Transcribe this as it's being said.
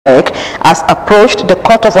has approached the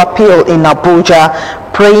Court of Appeal in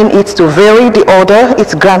Abuja, praying it to vary the order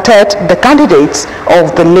it granted the candidates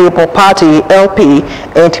of the Labour Party (LP)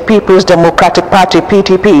 and People's Democratic Party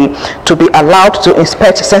 (PDP) to be allowed to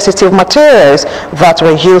inspect sensitive materials that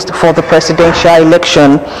were used for the presidential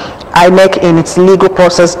election. INEC, in its legal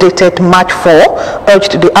process dated March 4,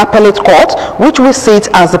 urged the appellate court, which will sit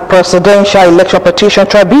as the Presidential Election Petition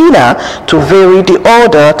Tribunal, to vary the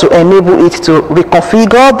order to enable it to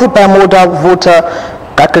reconfigure the bimodal voter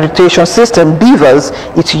accreditation system (BVAS)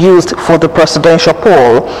 it used for the presidential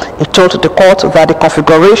poll. It told the court that the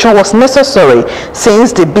configuration was necessary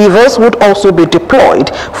since the BVAS would also be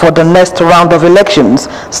deployed for the next round of elections,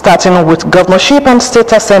 starting with governorship and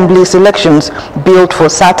state assemblies elections billed for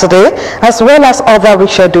Saturday, as well as other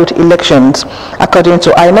rescheduled elections. According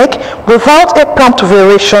to INEC, without a prompt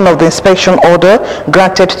variation of the inspection order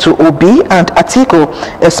granted to Obi and Atiku,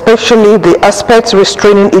 especially the aspects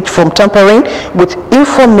restraining it from tampering with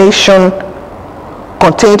information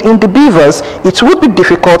contained in the BVAS, it would be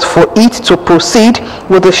difficult for it to proceed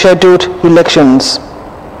with the scheduled elections.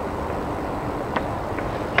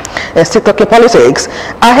 Still talking politics,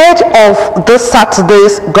 ahead of this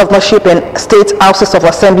Saturday's governorship and state houses of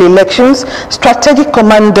assembly elections, strategic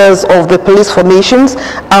commanders of the police formations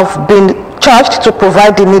have been charged to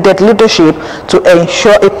provide the needed leadership to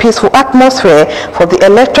ensure a peaceful atmosphere for the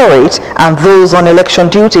electorate and those on election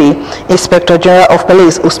duty. Inspector General of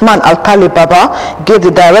Police Usman Alkali Baba gave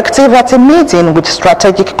the directive at a meeting with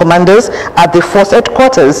strategic commanders at the force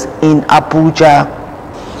headquarters in Abuja.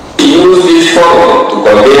 Use this forum to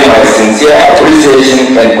convey my sincere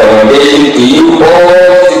appreciation and commendation to you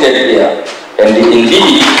all seated here, and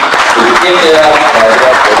indeed to the entire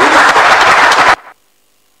Nigeria Police.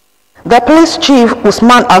 The police chief,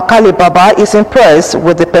 Usman Alkali Baba, is impressed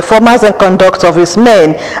with the performance and conduct of his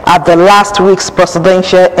men at the last week's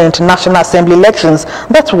presidential and national assembly elections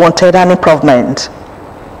that wanted an improvement.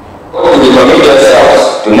 We commit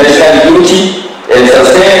ourselves to national duty and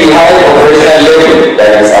sustain the high operational level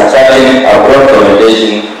that is attracting a broad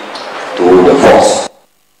commendation to the force.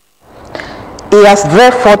 He has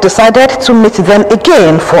therefore decided to meet them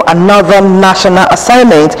again for another national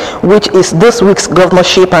assignment, which is this week's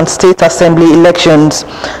governorship and state assembly elections.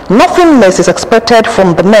 Nothing less is expected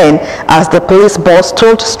from the men, as the police boss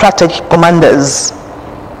told strategic commanders.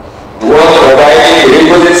 We want to provide the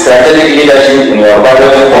requisite strategic leadership in your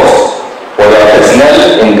battalion post for your personnel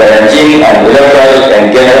in guaranteeing an electoral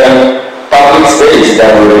and general public space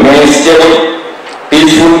that will remain stable,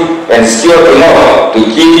 peaceful, and secure enough to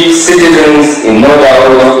keep citizens in no doubt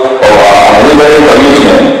of our unwavering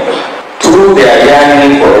commitment to their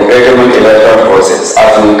yearning for a credible electoral process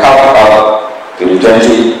as we come up to the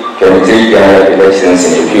 2023 general elections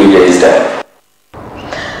in a few days' time.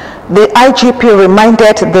 The IGP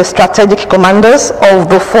reminded the strategic commanders of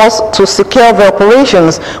the force to secure the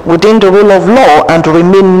operations within the rule of law and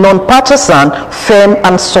remain non-partisan, firm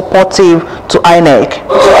and supportive to INEC.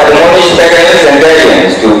 Also admonish parents and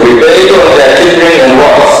guardians to prepare for their children and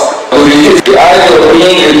wives to resist the urge of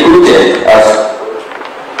being recruited as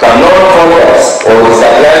canon fighters or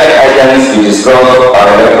supply agents to disrupt our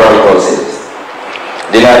electoral process.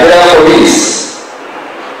 The Nigerian police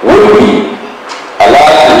will be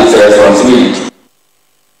allowed its responsibility.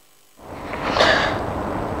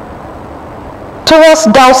 Towards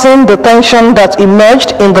dousing the tension that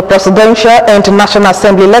emerged in the presidential and national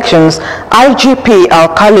assembly elections, IGP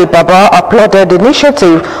Alkali Baba applauded the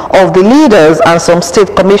initiative of the leaders and some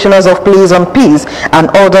state commissioners of police and peace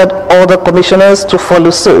and ordered other commissioners to follow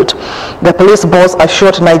suit. The police boss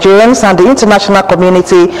assured Nigerians and the international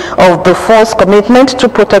community of the force commitment to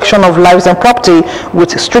protection of lives and property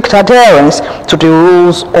with strict adherence to the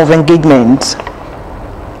rules of engagement.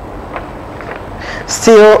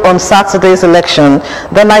 Still on Saturday's election,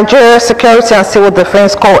 the Nigeria Security and Civil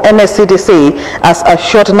Defense Corps (NSCDC) has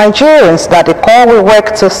assured Nigerians that the corps will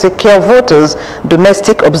work to secure voters,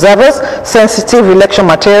 domestic observers, sensitive election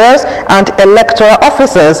materials, and electoral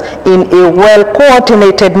officers in a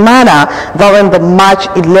well-coordinated manner during the March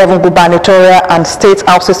 11 gubernatorial and state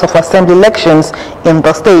houses of assembly elections in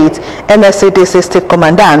the state. NSCDC State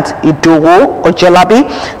Commandant Idowu Ojelabi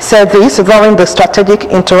said this during the strategic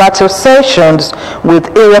interactive sessions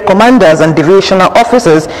with area commanders and divisional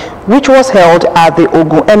officers, which was held at the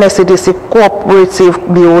Ogun NSCDC Cooperative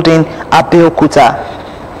Building, Abeokuta.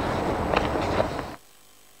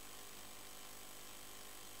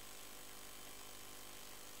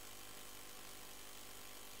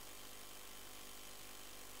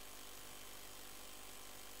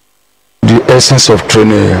 The essence of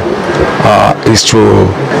training is to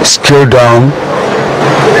scale down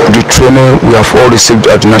the training we have all received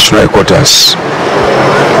at the national headquarters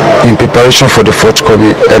in preparation for the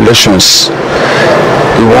forthcoming elections.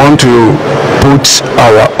 We want to put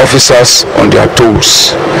our officers on their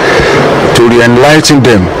toes, to re-enlighten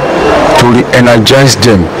them, to re-energize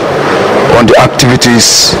them on the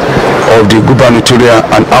activities of the gubernatorial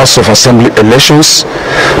and House of Assembly elections,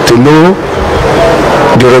 to know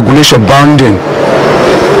the regulation bounding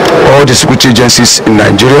all the security agencies in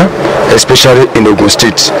Nigeria, especially in Ogun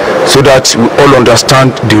State, so that we all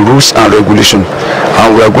understand the rules and regulation,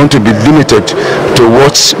 and we are going to be limited to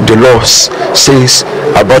what the law says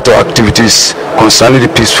about our activities concerning the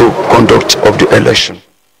peaceful conduct of the election.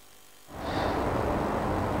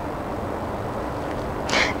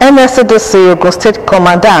 NSCDC Ogun State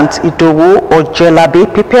Commandant Idowu Ojelabi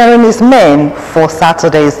preparing his men for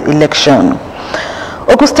Saturday's election.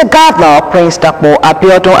 Ogun State Governor Prince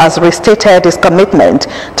Abeokuta has restated his commitment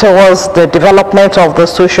towards the development of the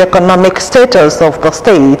socio-economic status of the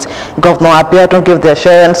state. Governor Abeokuta gave the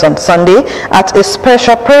assurance on Sunday at a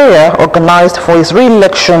special prayer organized for his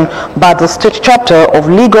re-election by the state chapter of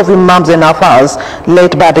League of Imams and Afars,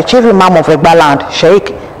 led by the Chief Imam of Egbaland,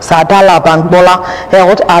 Sheikh Sadala Bangbola,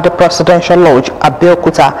 held at the Presidential Lodge,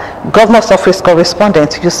 Abeokuta. Governor's Office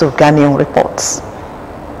correspondent Yusuf Ganion reports.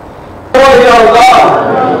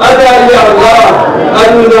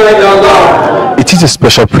 It is a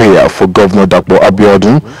special prayer for Governor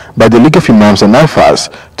Abeokuta by the League of Imams and Afars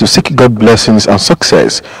to seek God blessings and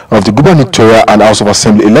success of the gubernatorial and House of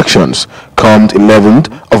Assembly elections come 11th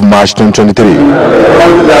of March 2023.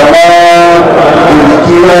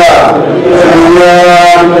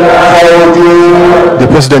 The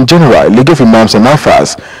President General, League of Imams and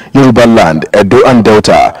Afars, Yoruba Land, Edo and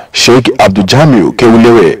Delta, Sheikh Abdul Jamiu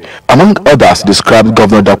Kewulewe, among others, described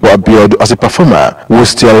Governor Abeokuta as a performer whose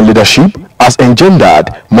stellar leadership has engendered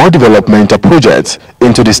more developmental projects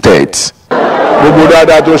into the states. Gbogbo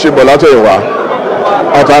dáadáa tó ń ṣe bọ̀ látọ̀yìnwá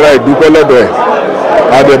àtàrà ìdúpẹ́ lọ́dọ̀ ẹ̀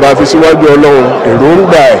àdẹ̀bà fi síwájú Ọlọ́run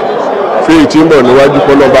èròǹgbà ẹ̀ fi ìtì ń bọ̀ níwájú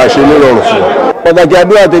kọ́lọ́ba ṣe nírọ̀rùn fún. Pàtàkì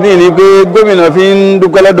àdúrà tèmi ni pé gómìnà fi ń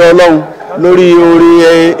dúpẹ́ lọ́dọ̀ Ọlọ́run lórí oore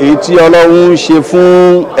èyí tí Ọlọ́run ṣe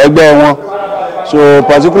fún ẹgbẹ́ wọn. So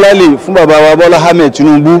particularly fún bàbá wa Bọ́lá Ahmed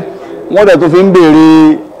Tinubu, wọ́n dẹ̀ tó fi ń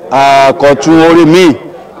béèrè àkọ́tún orí míì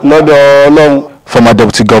lọ́dọ̀ Ọlọ́run. Former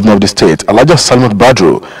Deputy Governor of the state, Alhaji Salmat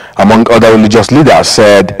Badru, among other religious leaders,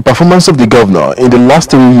 said the performance of the governor in the last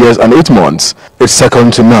 3 years and 8 months is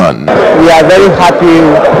second to none. We are very happy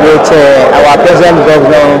with our present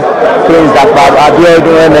governor, Prince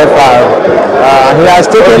Abeokuta NFR. He has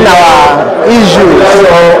taken our issues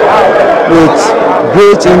with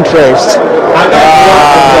great interest.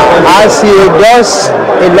 As he does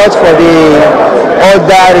a lot for the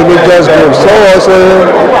other religious groups, so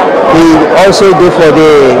he also do for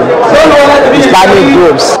the Islamic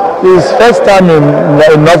groups. His first time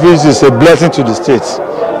in office is a blessing to the state,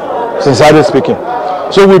 sincerely speaking.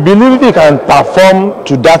 So we believe he can perform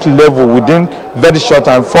to that level within very short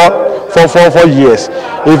time, 4 years.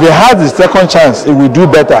 If he has the second chance, he will do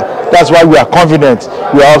better. That's why we are confident,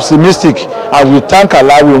 we are optimistic, and we thank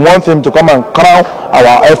Allah. We want him to come and crown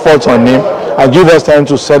our efforts on him and give us time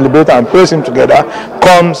to celebrate and praise him together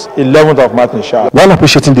comes 11th of March, inshallah. While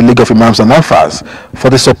appreciating the League of Imams and Afars for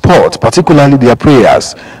the support, particularly their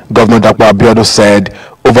prayers, Governor Abeokuta said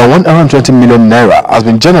over 120 million naira has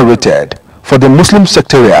been generated for the Muslim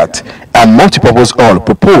secretariat and multipurpose hall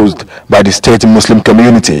proposed by the state Muslim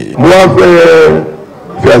community.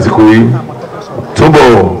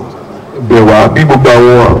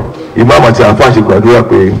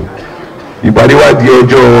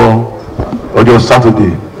 Ọjọ́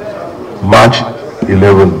Saturday, March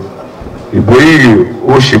 11. Ìbò yìí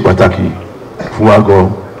ó ṣe pàtàkì fún wa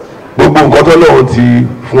gan. Gbogbo nǹkan tó lọ́wọ́ ti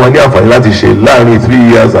fún wa ní àǹfààní láti ṣe láàrin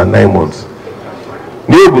 3 years and 9 months.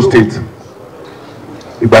 Ní Ogun State,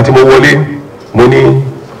 ìgbà tí mo wọlé, mo ní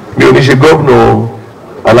mi ò ní ṣe gómìnà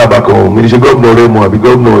Alábàkan, mi ò ní ṣe gómìnà Rẹ́mọ, àbí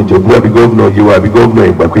gómìnà Ìjẹ̀bú, àbí gómìnà Yewa, àbí gómìnà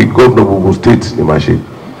Ìgbàpé, gómìnà Ogun State ni màá ṣe.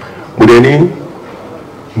 Mo dẹ̀ ní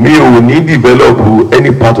mi ò ní develop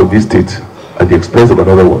any part of this state at the expense of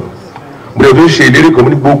another one. Mo lè tó ṣe ìlérí kan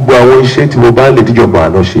ní gbogbo àwọn iṣẹ́ tí mo bá lè tíjọba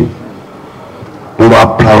àná ṣe. Mo máa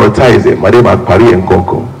prioritize ẹ̀, màá dé máa parí ẹ̀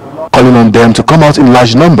nǹkankan. Calling on them to come out in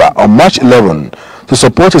large number on March 11 to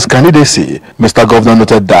support his candidacy, Mr. Governor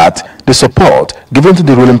noted that the support given to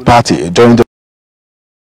the ruling party during the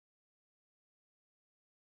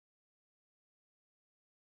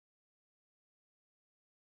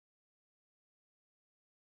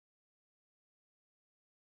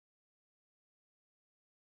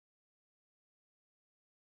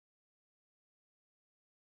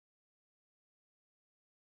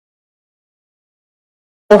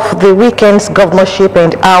Of the weekend's governorship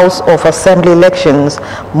and House of Assembly elections,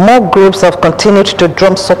 more groups have continued to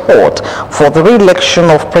drum support for the re-election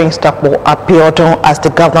of Prince Abeokuta as the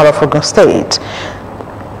governor of Ogun State.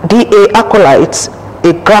 DA acolytes,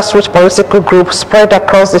 a grassroots political group spread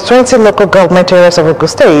across the 20 local government areas of Ogun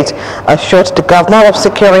State, assured the governor of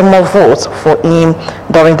securing more votes for him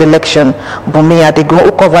during the election. Bumi Adigun,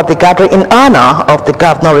 who covered the gathering in honor of the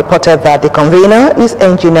governor, reported that the convener is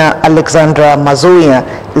engineer Alexandra Mazoya.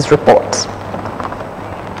 His report.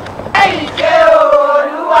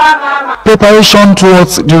 Preparation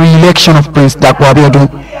towards the re-election of Prince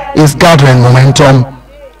Abeokuta is gathering momentum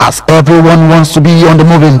as everyone wants to be on the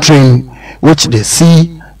moving train, which they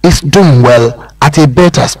see is doing well at a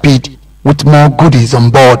better speed with more goodies on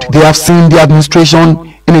board. They have seen the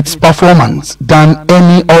administration in its performance than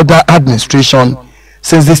any other administration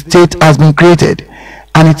since the state has been created,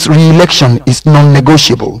 and its re-election is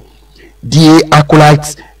non-negotiable. DA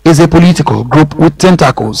Acolytes is a political group with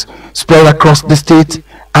tentacles spread across the state,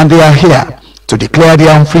 and they are here to declare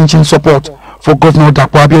their unflinching support for Governor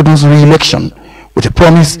Abeokuta's re-election with a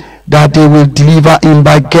promise that they will deliver him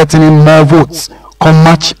by getting in more votes come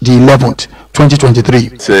March the 11th,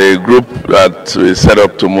 2023. It's a group that is set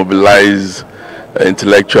up to mobilize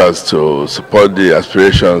intellectuals to support the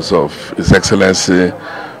aspirations of His Excellency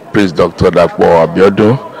Prince Dr.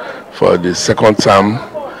 Abeokuta for the second term,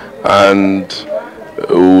 and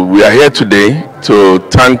we are here today to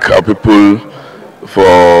thank our people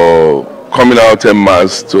for coming out en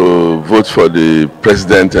masse to vote for the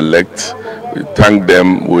president-elect. We thank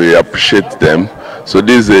them, we appreciate them. So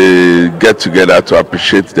this is a get-together to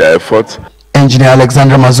appreciate their effort. Engineer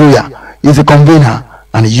Alexandra Mazoya is a convener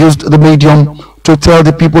and used the medium to tell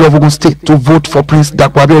the people of Ogun State to vote for Prince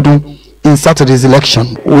Abeokuta in Saturday's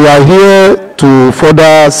election. We are here to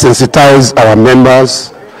further sensitize our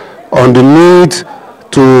members on the need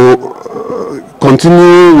to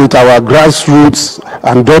continue with our grassroots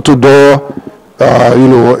and door-to-door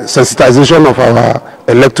sensitization of our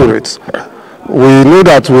electorates. We know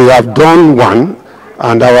that we have done one,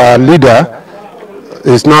 and our leader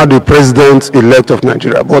is now the president-elect of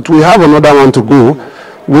Nigeria. But we have another one to go,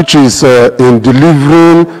 which is in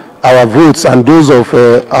delivering our votes and those of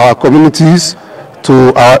our communities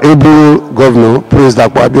to our able governor, Prince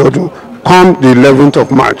Abeokuta, come the 11th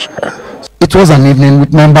of March. It was an evening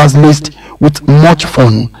with members laced with much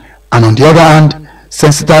fun, and on the other hand,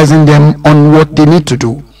 sensitizing them on what they need to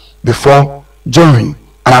do before, during,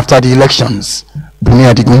 and after the elections. Bumi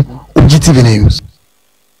Adigun, OGTV News.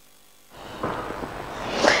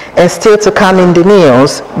 And still to come in the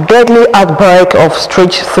news, deadly outbreak of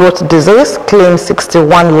strep throat disease claims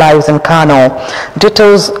 61 lives in Kano.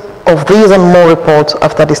 Details of these and more reports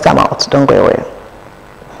after this time out. Don't go away.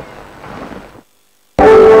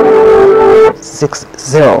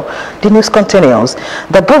 60. The news continues.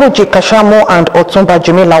 The Buruji Kashamu and Otumba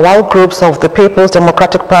Jumilawal groups of the People's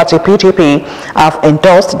Democratic Party (PDP) have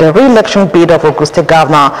endorsed the re-election bid of Ogun State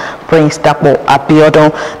Governor Prince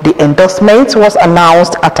Abeokuta. The endorsement was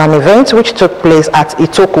announced at an event which took place at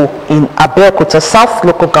Itoku in Abeokuta South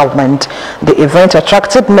Local Government. The event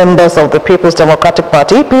attracted members of the People's Democratic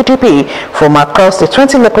Party (PDP) from across the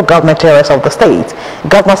 20 local government areas of the state.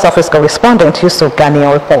 Governor's Office correspondent Yusuf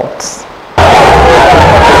Ganiel reports.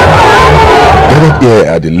 Gathered here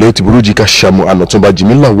at the late Buruji Kashamu and Otumba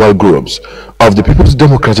Jumilawal groups of the People's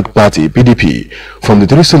Democratic Party (PDP) from the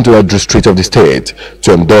 3 central districts of the state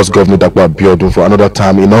to endorse Governor Abeokuta for another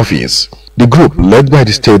term in office. The group, led by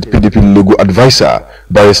the state PDP legal advisor,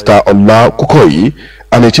 Barrister Ola Kukoyi,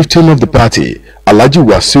 and a chieftain of the party, Alhaji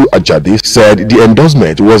Wasiu Ajadi, said the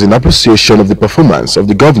endorsement was in appreciation of the performance of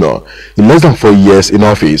the governor in less than 4 years in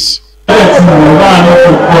office.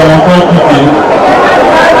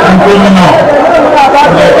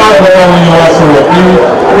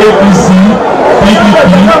 APC,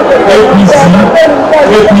 PDP, APC,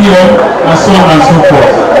 APM, and so on and so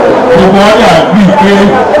forth. The body agreed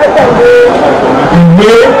the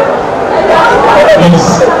way is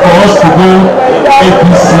for us to go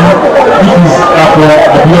APC, which is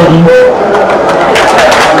Abeokuta.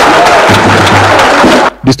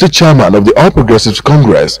 The state chairman of the All Progressives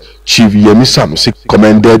Congress, Chief Yemi Sanusi,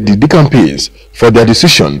 commended the campaigns for their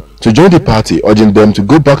decision to join the party, urging them to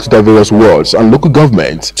go back to their various wards and local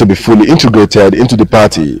governments to be fully integrated into the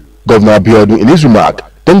party. Governor Abeokuta, in his remark,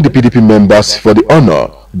 thanked the PDP members for the honor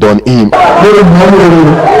done him.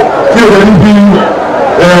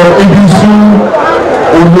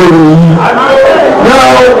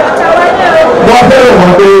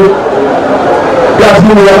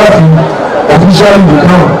 Officially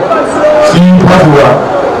become see Padua.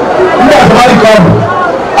 We are somebody come.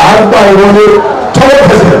 I have to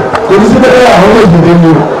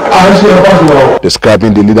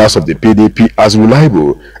Describing the leaders of the PDP as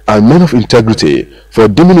reliable and men of integrity for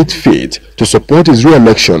deeming it fit to support his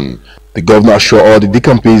re-election, the governor assured all the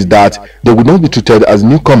decampees that they would not be treated as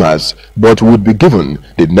newcomers but would be given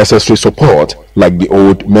the necessary support like the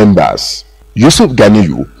old members. Yusuf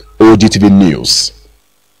Ganiyu, OGTV News.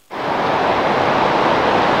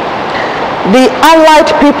 The Allied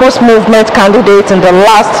People's Movement candidate in the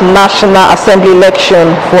last National Assembly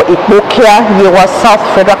election for Abeokuta, Yewa South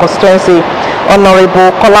Federal Constituency, Honorable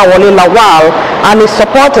Kolawole Lawal, and his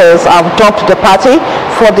supporters have dumped the party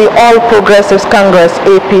for the All Progressives Congress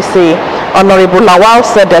APC. Honorable Lawal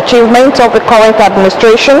said the achievement of the current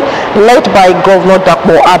administration, led by Governor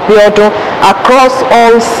Abeokuta across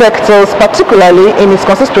all sectors, particularly in his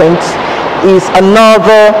constituents, is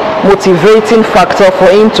another motivating factor for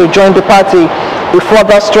him to join the party. He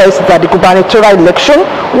further stressed that the gubernatorial election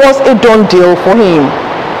was a done deal for him.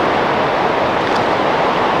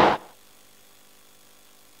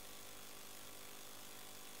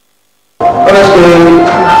 Honestly,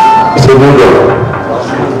 it's a good job.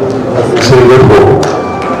 It's a good hope.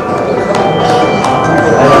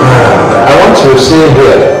 I want to say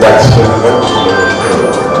here that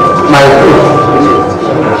my group,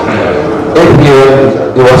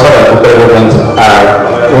 the Wasara President, are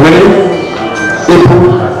willing, able,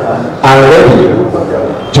 and ready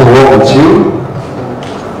to work with you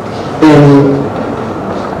in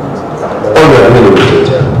all your abilities.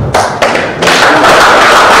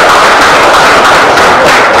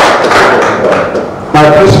 My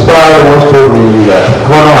principal once told me that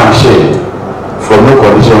honor and shame for no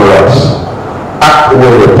condition rights. Act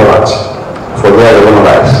well your part for their own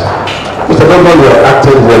rights. Mr. Governor, you have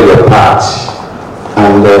acted well your part,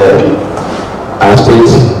 and our state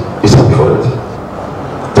is happy for it.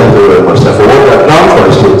 Thank you very much, sir, for what you have done for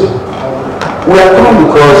the state. We have come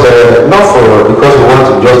because, not because we want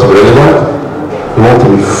to just be relevant, we want to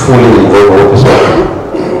be fully involved in what is happening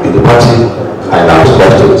in the party and our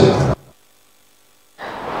state.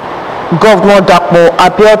 Governor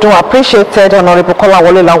Abeokuta appreciated Honorable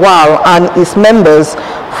Kolawole Lawal and his members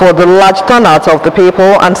for the large turnout of the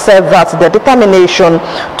people and said that their determination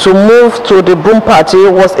to move to the Boom Party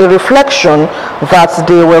was a reflection that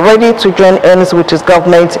they were ready to join hands with his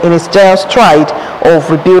government in its giant stride of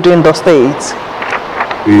rebuilding the state.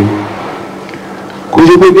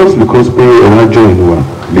 Just because we are joining one,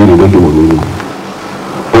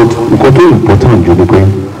 but what is important, you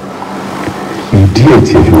ìdí ẹ̀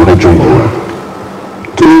tí ẹ fi wọ́n join wa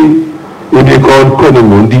tí èdè kan ní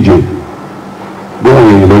mò ń díje bóun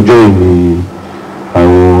èyí lọ́jọ́ ìní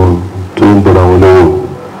àwọn tó ń bọ́ra wọn lọ́wọ́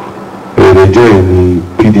ẹ̀rẹ̀jọ́ ìní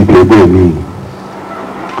PDP ẹgbẹ́ mi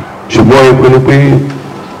ṣùgbọ́n ẹ pinnu pé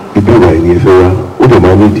ibi ìwà ìní ẹ̀fẹ́ wa ó dẹ̀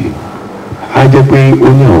máa nídìí á jẹ́ pé ó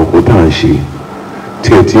ní àwọn ọkọ̀ tá à ń ṣe tí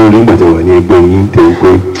ẹ ti ń rí nígbà tí wà ní ẹgbẹ́ yín tẹ̀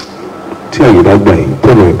pé tí àyè bá gbà yín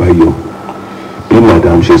tọ̀nà ẹ̀ bá yọ bí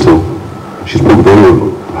madam ṣe sọ. She spoke very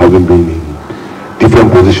well, having been in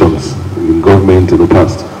different positions in government in the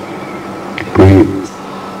past. Pé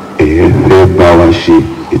fẹ́ bá wa ṣe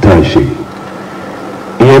ìta ṣe.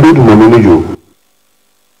 Ìyẹn ló dùn mọ́ mi níjò.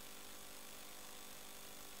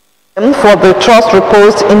 For the trust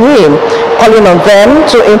reposed in him, calling on them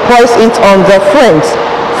to impress it on their friends,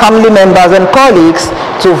 family members and colleagues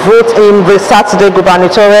to vote in the Saturday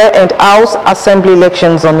gubernatorial and House Assembly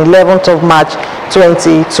elections on 11th of March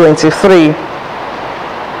 2023.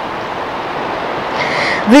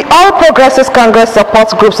 The All Progressives Congress support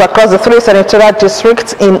groups across the 3 senatorial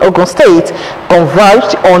districts in Ogun State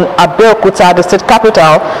converged on Abeokuta, the state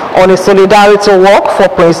capital, on a solidarity walk for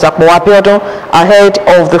Prince Abeokuta ahead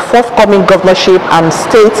of the forthcoming governorship and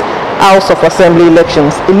state House of Assembly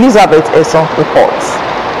elections. Elizabeth Esson reports.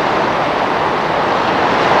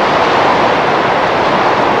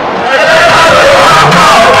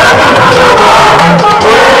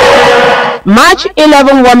 March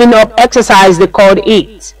 11 warming up exercise they called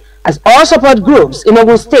it, as all support groups in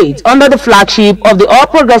Ogun State under the flagship of the All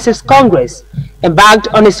Progressives Congress embarked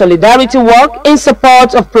on a solidarity walk in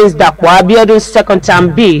support of Prince Abeokuta's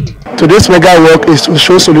second-term bid. Today's mega walk is to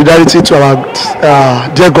show solidarity to our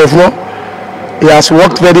dear governor. He has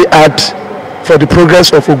worked very hard for the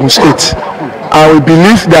progress of Ogun State, and we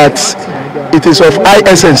believe that it is of high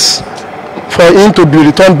essence for him to be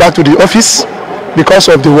returned back to the office because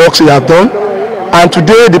of the works he has done. And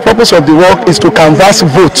today the purpose of the work is to canvass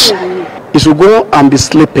votes. He should go and be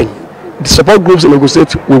sleeping. The support groups in Ogun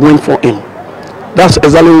State will win for him. That's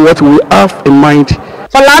exactly what we have in mind.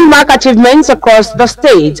 For landmark achievements across the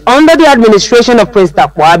state under the administration of Prince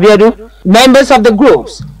Abeokuta, members of the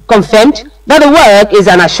groups confirmed that the work is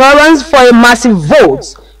an assurance for a massive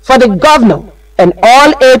vote for the governor and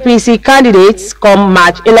all APC candidates come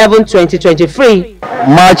March 11, 2023.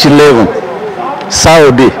 March 11,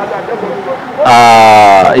 Saturday,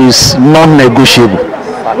 is non-negotiable.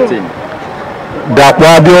 Dapo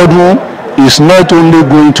Abiodun is not only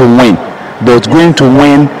going to win, but going to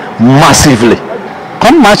win massively.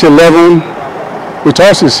 Come March 11, with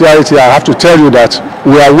all sincerity, I have to tell you that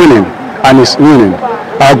we are winning, and it's winning.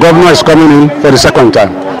 Our governor is coming in for the second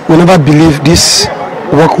time. We never believed this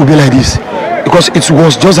work will be like this, because it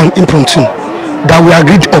was just an impromptu that we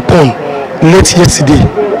agreed upon late yesterday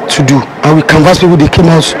to do, and we canvassed people. They came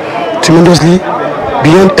out tremendously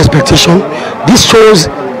beyond expectation. This shows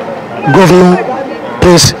Governor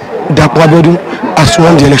Prince Dapo Abiodun has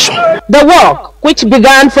won the election. The work, which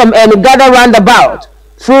began from Enugada roundabout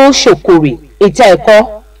through Shokuri,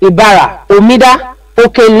 Itaeko, Ibara, Omida,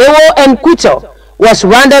 Okelewo and Kuto, was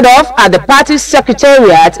rounded off at the party's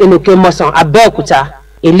secretariat in Okemosan, Abeokuta.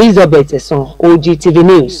 Elizabeth Eson, OGTV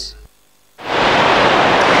News.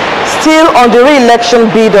 Still on the re-election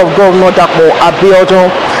bid of Governor Dapo Abiodun,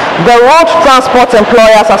 the Road Transport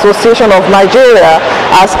Employers Association of Nigeria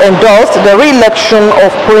has endorsed the re-election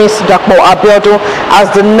of Prince Dapo Abiodun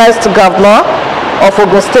as the next governor of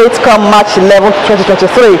Ogun State come March 11,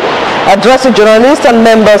 2023. Addressing journalists and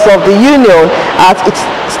members of the union at its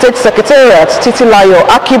state secretariat, Titilayo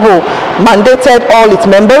Akibu mandated all its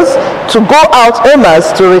members to go out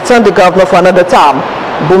earnest to return the governor for another term.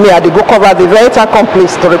 Bumi Adigo covered the event and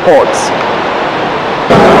completes the reports.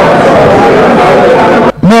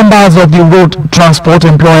 Members of the Road Transport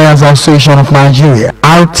Employers Association of Nigeria,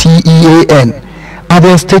 RTEAN, at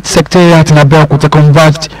their state secretariat in Abeokuta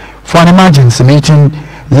converged for an emergency meeting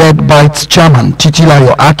led by its chairman,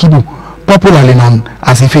 Titilayo Akibu, popularly known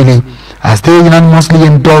as Ifele, as they unanimously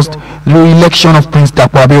endorsed the re-election of Prince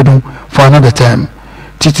Dapo Abiodun for another term.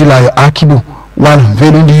 Titilayo Akibu, while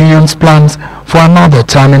unveiling the union's plans for another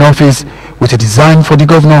term in office with a design for the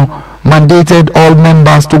governor, mandated all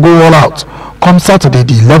members to go all out come Saturday,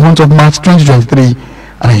 the 11th of March 2023,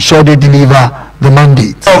 and ensure they deliver the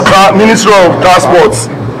mandate. Minister of Transport,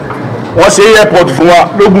 what's the airport for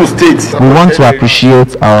Ogun State? We want to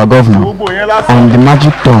appreciate our governor on the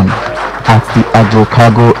magic turn at the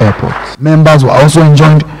Abeokuta airport. Members were also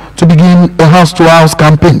enjoined to begin a house-to-house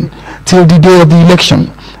campaign till the day of the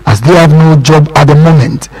election, as they have no job at the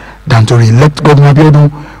moment than to re-elect Governor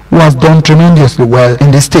Abiodun, who has done tremendously well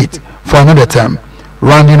in the state, for another term.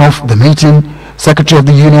 Rounding off the meeting, Secretary of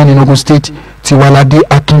the Union in Ogun State, Tiwalade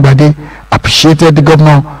Akinbade, appreciated the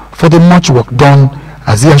governor for the much work done,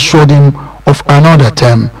 as he assured him of another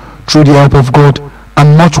term through the help of God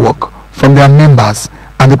and much work from their members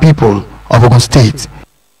and the people of Ogun State.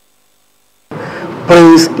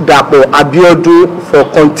 Prince Dapo Abiodun for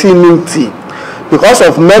continuity because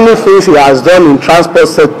of many things he has done in transport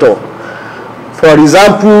sector. For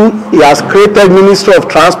example, he has created Ministry of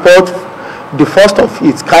Transport, the first of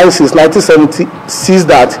its kind since 1976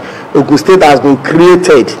 that Ogun State has been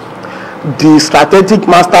created. The strategic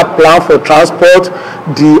master plan for transport,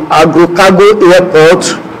 the Abeokuta airport,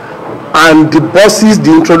 and the buses,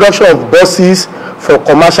 the introduction of buses for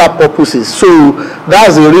commercial purposes. So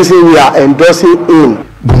that's the reason we are endorsing him.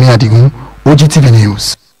 Bumi Adigun, OGTV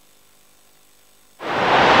News.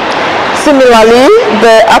 Similarly,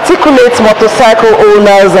 the Articulate Motorcycle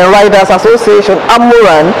Owners and Riders Association,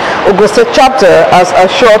 Amuran, Ogun State Chapter, has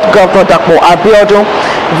assured Governor Dapo Abiodun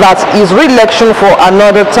that his re-election for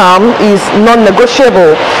another term is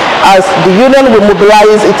non-negotiable, as the union will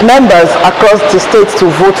mobilize its members across the state to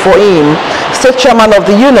vote for him. State Chairman of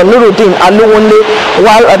the union, Nuruddin Aluwonle,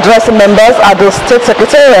 while addressing members at the State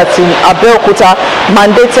Secretariat in Abeokuta,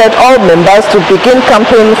 mandated all members to begin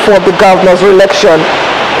campaigning for the governor's re-election.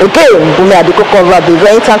 Again, Bumi Adiko covered the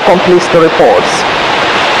event and completes the reports.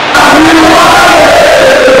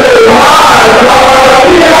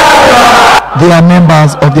 They are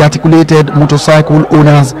members of the Articulated Motorcycle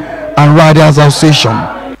Owners and Riders Association,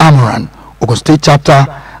 Amuran, Ogun State Chapter,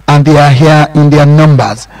 and they are here in their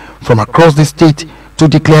numbers from across the state to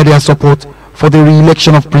declare their support for the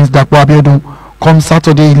re-election of Prince Dapo Abiodun come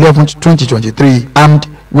Saturday 11th, 2023, armed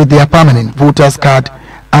with their permanent voters card,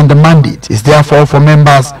 and the mandate is therefore for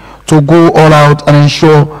members to go all out and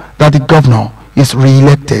ensure that the governor is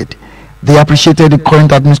re-elected. They appreciated the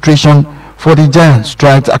current administration for the giant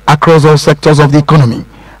strides across all sectors of the economy,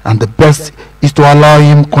 and the best is to allow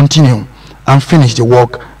him continue and finish the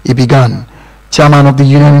work he began. Chairman of the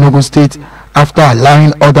union in Ogun State, after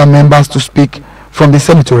allowing other members to speak from the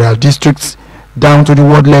senatorial districts down to the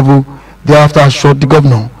ward level, thereafter assured the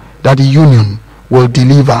governor that the union will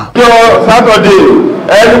deliver.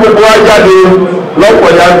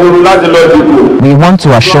 We want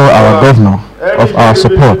to assure our governor of our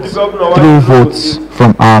support through votes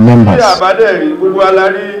from our members.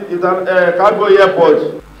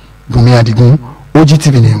 Bumi Adigun,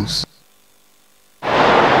 OGTV News.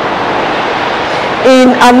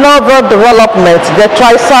 In another development, the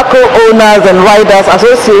Tricycle Owners and Riders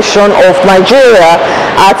Association of Nigeria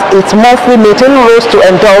at its monthly meeting rose to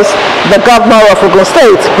endorse the governor of Ogun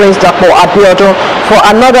State, Prince Abeokuta, for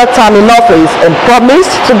another term in office and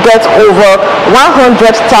promised to get over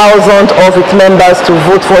 100,000 of its members to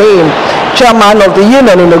vote for him. Chairman of the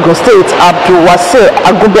union in Ogun State, Abeokuta,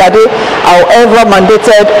 however,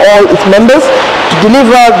 mandated all its members to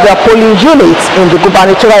deliver their polling units in the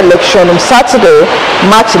gubernatorial election on Saturday,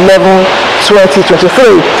 March 11,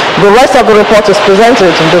 2023. The rest of the report is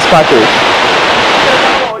presented in this package.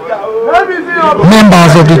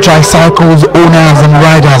 Members of the Tricycles Owners and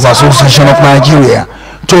Riders Association of Nigeria,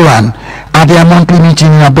 TORAN, at their monthly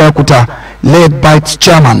meeting in Abeokuta, led by its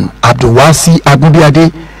chairman,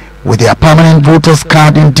 Abeokuta, with their permanent voters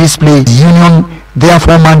card in display. The union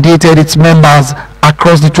therefore mandated its members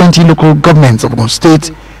across the 20 local governments of Ogun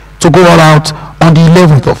State to go all out on the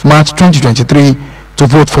 11th of March 2023 to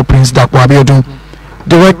vote for Prince Abeokuta.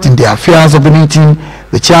 Directing the affairs of the meeting,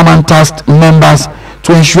 the chairman tasked members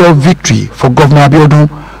to ensure victory for Governor Abeokuta,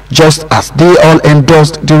 just as they all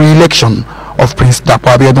endorsed the re-election of Prince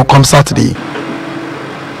Abeokuta come Saturday.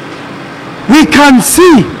 We can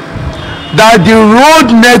see that the road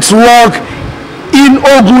network in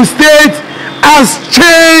Ogun State has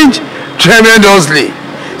changed tremendously,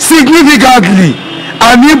 significantly,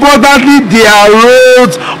 and importantly, there are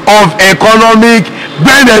roads of economic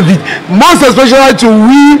benefit, most especially to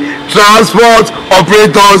we transport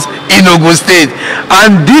operators in Ogun State.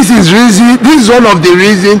 And this is one of the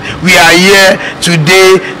reasons we are here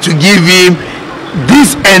today to give him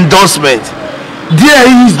this endorsement. There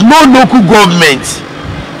is no local government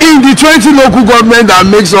in the 20 local government that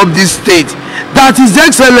makes up this state that His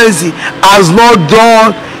Excellency has not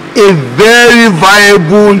done a very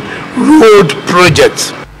viable road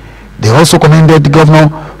project. They also commended the governor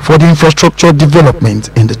for the infrastructure development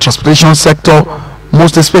in the transportation sector,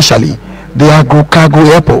 most especially the agro-cargo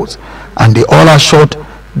airport, and they all assured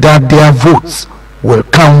that their votes will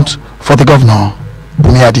count for the governor.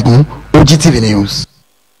 Bumi Adigun, OGTV News.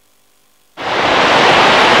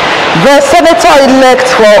 The senator-elect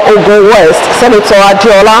for Ogun West, Senator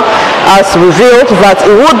Adiola, has revealed that he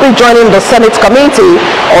would be joining the Senate Committee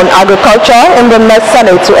on Agriculture in the next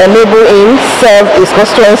Senate to enable him serve his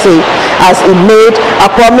constituency, as he made a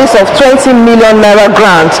promise of 20 million naira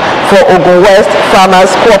grant for Ogun West Farmers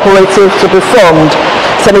Cooperative to be formed.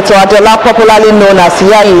 Senator Adiola, popularly known as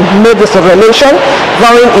Yayi, made this revelation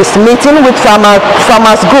during his meeting with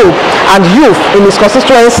farmers group and youth in his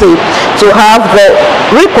constituency to have the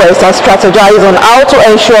request and strategize on how to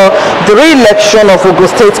ensure the re-election of Ogun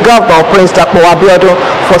State Governor Prince Abeokuta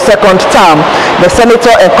for second term. The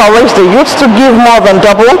senator encouraged the youth to give more than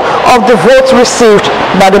double of the votes received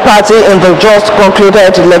by the party in the just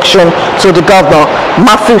concluded election to the governor.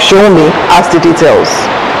 Matthew Shoumi has the details.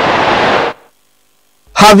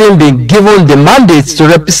 Having been given the mandate to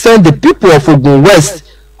represent the people of Ogun West,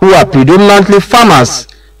 who are predominantly farmers,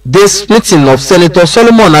 this meeting of Senator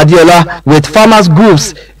Solomon Adiola with farmers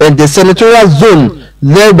groups in the senatorial zone,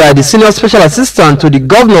 led by the Senior Special Assistant to the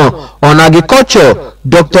Governor on Agriculture,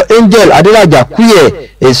 Dr. Angel Adelaja,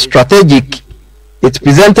 is strategic. It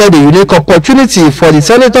presented a unique opportunity for the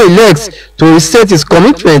senator-elects to restate his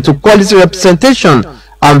commitment to quality representation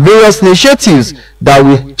and various initiatives that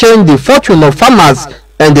will change the fortune of farmers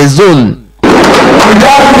in the zone.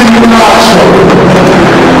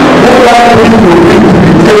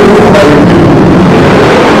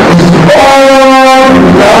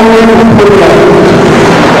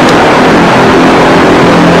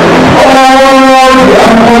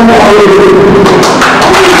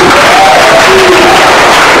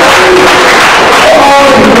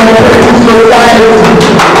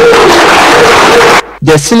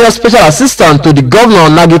 The Senior Special Assistant to the Governor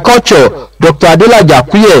on Agriculture, Dr. Adelaja,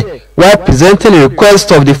 while presenting a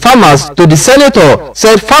request of the farmers to the senator,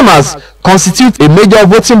 said farmers constitute a major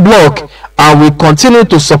voting bloc and will continue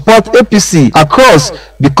to support APC across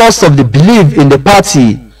because of the belief in the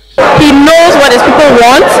party. He knows what his people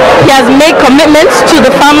want. He has made commitments to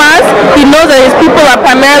the farmers. He knows that his people are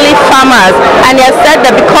primarily farmers, and he has said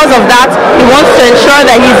that because of that, he wants to ensure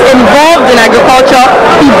that he's involved in agriculture.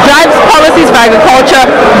 He drives policies for agriculture,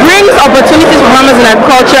 brings opportunities for farmers in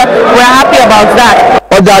agriculture. We're happy about that.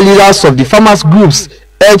 Other leaders of the farmers groups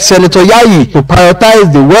urged Senator Yayi to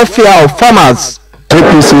prioritize the welfare of farmers.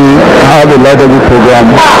 APC have a laudable program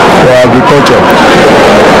for agriculture,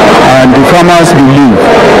 and the farmers believe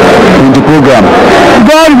in the program.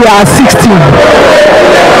 God, we are 16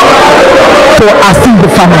 to assist the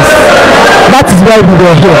farmers. That is why we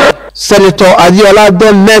were here. Senator Adeola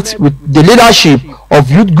then met with the leadership of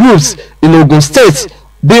youth groups in Ogun State,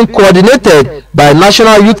 being coordinated by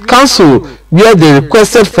National Youth Council, where they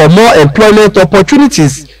requested for more employment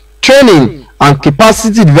opportunities, training, and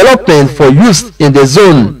capacity development for youth in the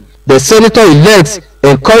zone. The senator-elect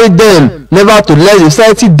encouraged them never to let the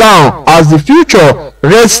society down as the future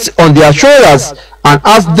rests on their shoulders, and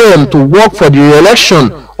asked them to work for the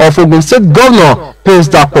re-election of Ogun State Governor Prince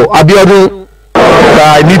Abeokuta.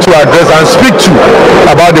 I need to address and speak to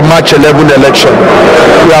about the March 11 election.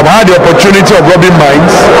 We have had the opportunity of rubbing minds,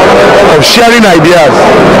 of sharing ideas,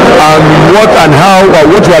 and what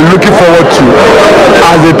we are looking forward to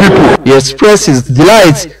as a people. He expressed his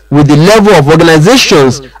delight with the level of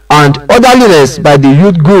organizations and orderliness by the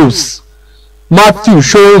youth groups. Matthew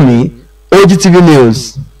Shoumi, OGTV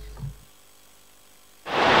News.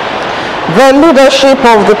 The leadership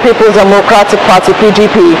of the People's Democratic Party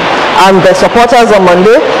 (PDP) and the supporters on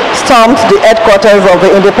Monday stormed the headquarters of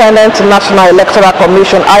the Independent National Electoral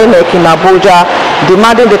Commission (INEC) in Abuja,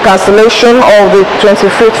 demanding the cancellation of the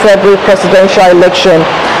 25th February presidential election.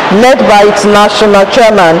 Led by its national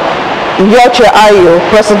chairman Yoche Ayu,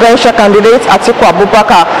 presidential candidate Atiku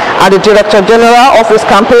Abubakar, and the Director General of his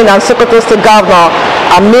campaign and Secretary State Governor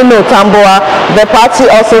Aminu Tamboa, the party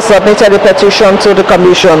also submitted a petition to the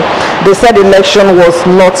commission. They said the election was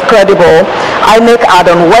not credible. INEC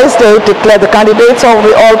had on Wednesday declared the candidates of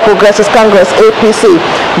the All Progressives Congress (APC),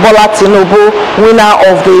 Bola Tinubu, winner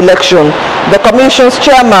of the election. The commission's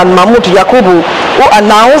chairman Mahmood Yakubu, who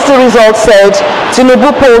announced the results, said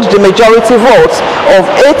Tinubu polled the majority votes of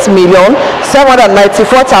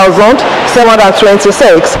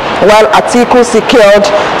 8,794,726, while Atiku secured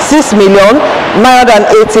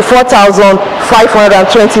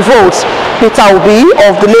 6,984,520 votes. Peter Obi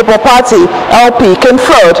of the Labour Party (LP) came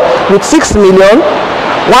third with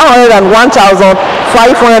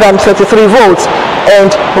 6,101,533 votes, and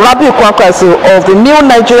Rabiu Kwankwaso of the New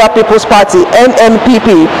Nigeria People's Party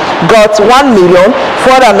 (NNPP) got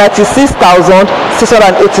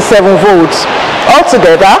 1,496,687 votes.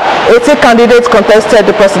 Altogether, 80 candidates contested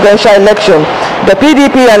the presidential election. The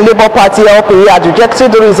PDP and Labour Party (LP) had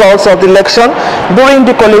rejected the results of the election during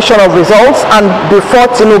the collation of results and before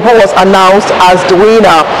Tinubu was announced as the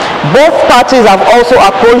winner. Both parties have also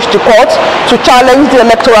approached the court to challenge the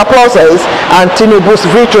electoral process and Tinubu's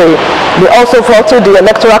victory. They also faulted the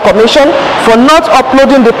Electoral Commission for not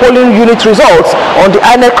uploading the polling unit results on the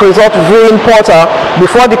INEC result viewing portal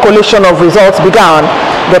before the collation of results began.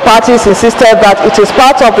 The parties insisted that it is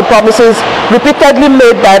part of the promises repeatedly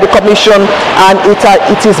made by the Commission, and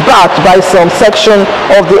it is backed by some section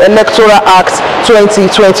of the Electoral Act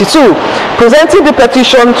 2022. Presenting the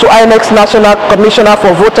petition to INEC's National Commissioner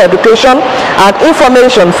for Voter Education and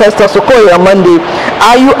Information, Festus Okoye, on Monday,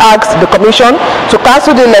 Ayu asked the Commission to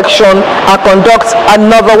cancel the election and conduct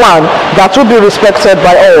another one that will be respected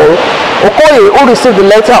by all. Okoye, who received the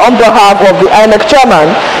letter on behalf of the INEC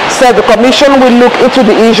chairman, said the Commission will look into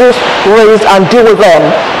the issues raised and deal with them.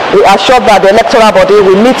 He assured that the electoral body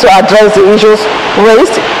will need to address the issues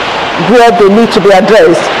raised where they need to be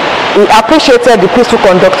addressed. He appreciated the peaceful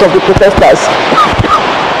conduct of the protesters.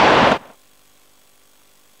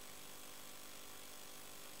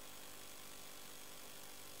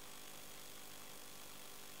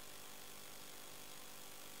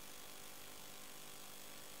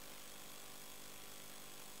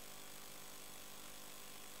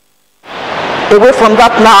 Away from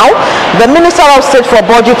that now, the Minister of State for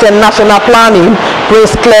Budget and National Planning,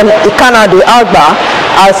 Prince Clem Ikanade Agba,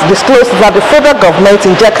 has disclosed that the federal government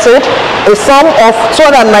injected a sum of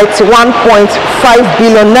 291.5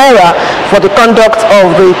 billion naira for the conduct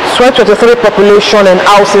of the 2023 population and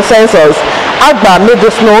housing census. Agba made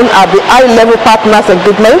this known at the high-level partners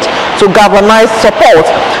agreement to galvanize support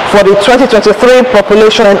for the 2023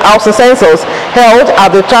 population and housing census held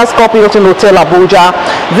at the Transcorp Hilton Hotel Abuja.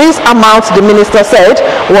 This amount, the minister said,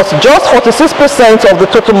 was just 46% of the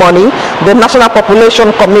total money the National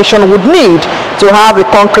Population Commission would need to have a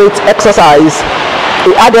concrete exercise.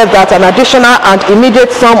 He added that an additional and immediate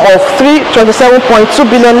sum of 327.2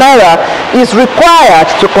 billion naira is required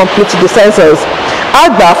to complete the census.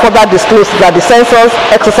 Agba further disclosed that the census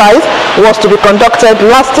exercise was to be conducted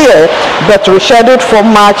last year but rescheduled for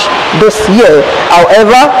March this year.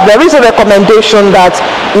 However, there is a recommendation that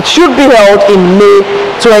it should be held in May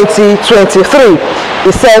 2023. He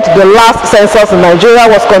said the last census in Nigeria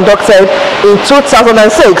was conducted in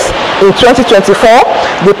 2006. In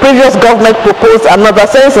 2024, the previous government proposed another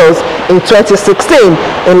census in 2016,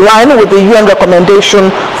 in line with the UN recommendation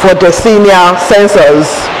for the senior census.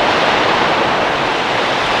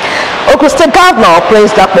 Ogun State Governor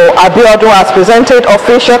Prince Abeokuta has presented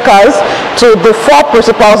official cards to the 4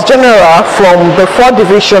 principals general from the 4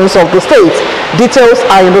 divisions of the state. Details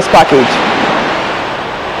are in this package.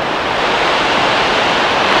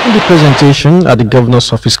 In the presentation at the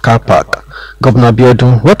Governor's Office car park, Governor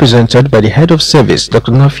Abeokuta, represented by the Head of Service,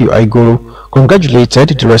 Dr. Nafiu Aigoro, congratulated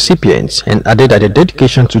the recipients and added that their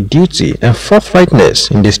dedication to duty and forthrightness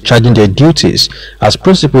in discharging their duties as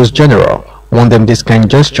Principals General won them this kind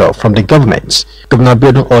gesture from the government. Governor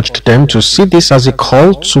Abeokuta urged them to see this as a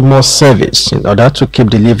call to more service in order to keep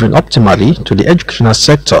delivering optimally to the educational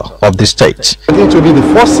sector of the state. I think to be the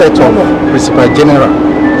first set of Principal General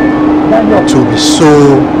to be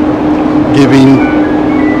so giving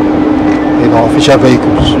official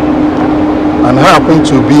vehicles, and I happen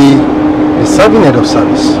to be the serving head of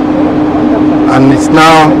service, and it's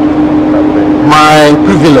now my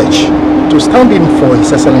privilege to stand in for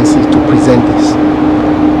His Excellency to present this.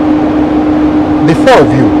 The 4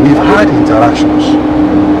 of you, we've had interactions,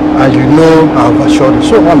 and you know I've assured you,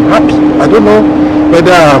 so I'm happy. I don't know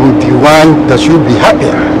whether I'm the one that should be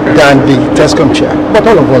happier than the TESCOM chair, but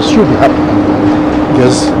all of us should be happy,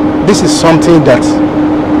 because this is something that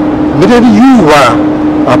immediately you were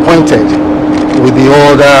appointed with the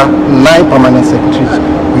other 9 permanent secretaries,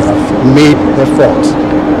 we've made efforts.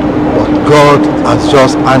 But God has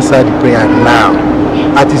just answered the prayer now.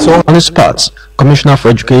 At his own. On his part, Commissioner for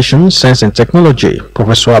Education, Science and Technology,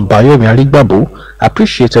 Professor Abayomi Aligbabu,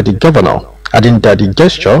 appreciated the governor, adding that the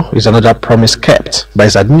gesture is another promise kept by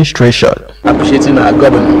his administration. Appreciating our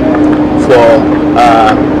governor for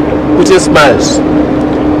putting smiles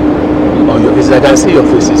on your faces. I can see your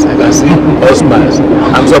faces. I can see all smiles.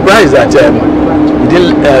 I'm surprised that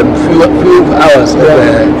within few hours of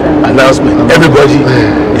announcement, everybody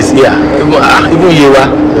is here. Even Yewa.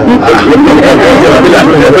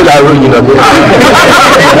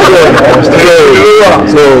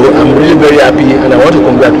 So I'm really very happy, and I want to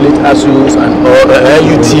congratulate ASUS and all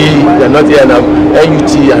NUT. They are not here now.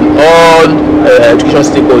 NUT and all education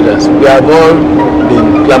stakeholders. We have all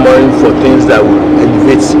been clamoring for things that will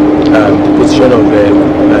elevate the position of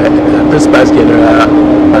Principals General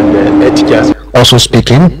and teachers. Also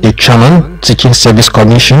speaking, the chairman, Teaching Service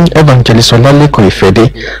Commission, Evangelist Olaleko Ifede,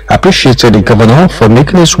 appreciated the governor for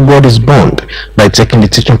making his word his bond by taking the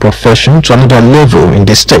teaching profession to another level in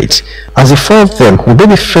the state, as the 4 of them will be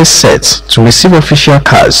the first set to receive official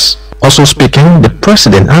cards. Also speaking, the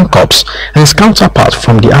president ANCOPS and his counterpart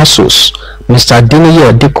from the ASUS, Mr. Adeniyi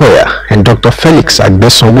Odekoya and Dr. Felix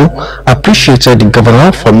Agbesowo, appreciated the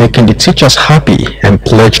governor for making the teachers happy and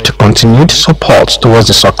pledged continued support towards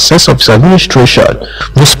the success of his administration.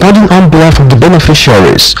 Responding on behalf of the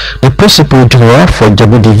beneficiaries, the Principal General for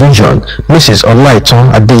Ijebu Division, Mrs.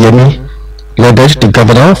 Olaitan Adeyemi, lauded the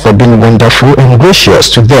governor for being wonderful and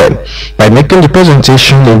gracious to them by making the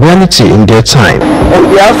presentation a reality in their time. On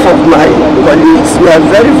behalf of my colleagues, we are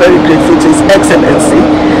very, very grateful to His Excellency,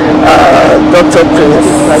 Dr.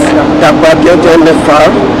 Prince Abeokuta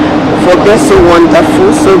for being so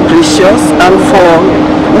wonderful, so gracious, and for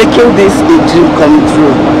making this a dream come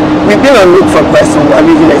true. We've been on look for quite some while,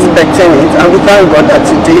 we've been expecting it, and we thank God that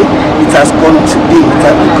today it has come to be, it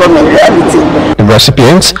has become a reality. The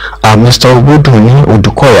recipients are Mr. Woduni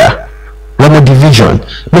Odukoya, Ramo Division,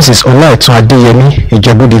 Mrs. Olaitan Adeyemi,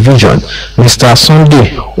 Ijebu Division, Mr.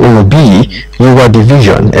 Sunday Olobi, Yewa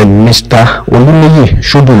Division, and Mr. Olumeye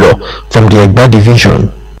Shobulo from the Egba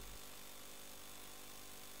Division.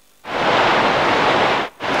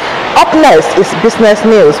 Up next is business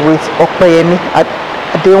news with Opeyemi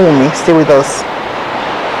Adewumi. Stay with us.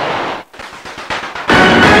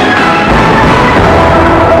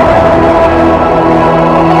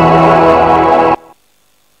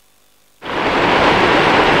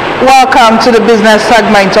 Welcome to the business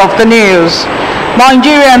segment of the news.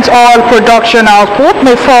 Nigerians' oil production output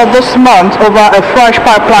may fall this month over a fresh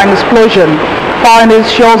pipeline explosion. Findings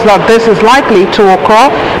shows that this is likely to occur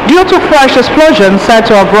due to fresh explosions said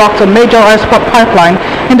to have rocked a major export pipeline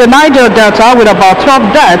in the Niger Delta with about 12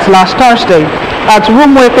 deaths last Thursday at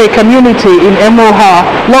Rumwepe community in Emoha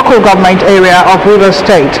local government area of Rivers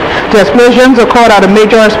State. The explosions occurred at a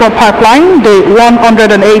major export pipeline, the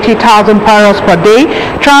 180,000 barrels per day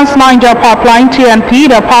Trans-Niger Pipeline TNP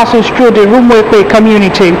that passes through the Rumwepe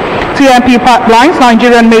community. TNP Pipeline's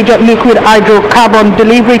Nigerian Major Liquid Hydrocarbon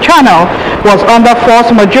Delivery Channel was under force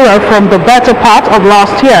majeure from the better part of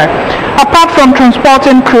last year. Apart from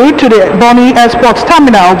transporting crude to the Bonny Exports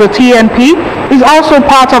Terminal, the TNP is also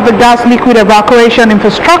part of the gas liquid evacuation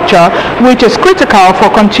infrastructure, which is critical for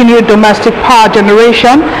continued domestic power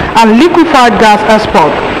generation and liquefied gas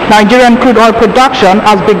export. Nigerian crude oil production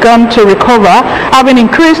has begun to recover, having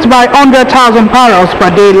increased by 100,000 barrels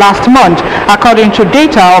per day last month, according to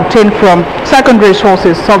data obtained from Secondary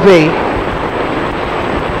Sources Survey.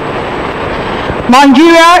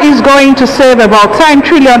 Nigeria is going to save about 10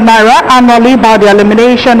 trillion naira annually by the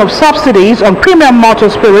elimination of subsidies on premium motor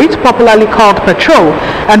spirits, popularly called petrol,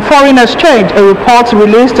 and foreign exchange, a report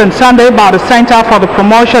released on Sunday by the Center for the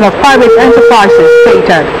Promotion of Private Enterprises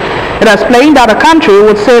stated. It explained that the country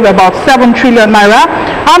would save about 7 trillion naira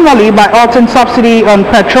annually by halting subsidy on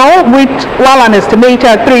petrol, while an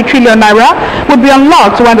estimated 3 trillion naira would be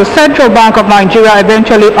unlocked when the Central Bank of Nigeria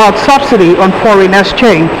eventually halts subsidy on foreign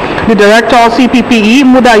exchange. The director of CPPE,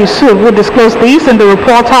 Muda Yusuf, will disclose this in the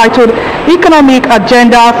report titled Economic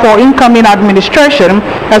Agenda for Incoming Administration,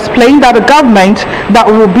 explained that the government that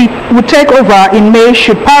will take over in May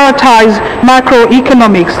should prioritize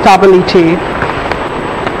macroeconomic stability.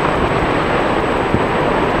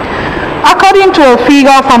 According to a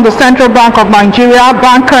figure from the Central Bank of Nigeria,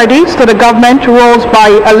 bank credits to the government rose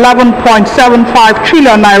by 11.75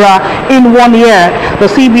 trillion naira in 1 year. The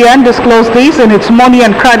CBN disclosed this in its Money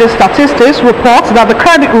and Credit Statistics report that the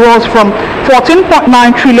credit rose from 14.9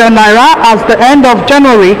 trillion naira as the end of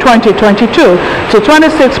January 2022 to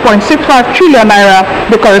 26.65 trillion naira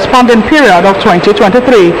the corresponding period of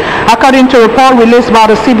 2023. According to a report released by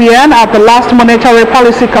the CBN at the last Monetary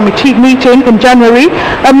Policy Committee meeting in January,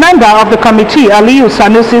 a member of the committee, Aliyu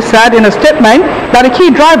Sanusi, said in a statement that the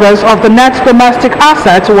key drivers of the net domestic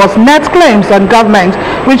assets was net claims on government,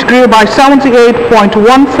 which grew by 78.15%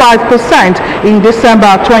 in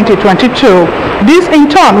December 2022. This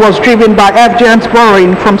in turn was driven by FGN's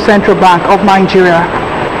borrowing from Central Bank of Nigeria.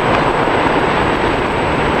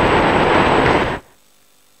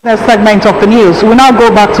 Next segment of the news. We now go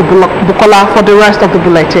back to Bukola for the rest of the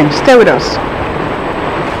bulletin. Stay with us.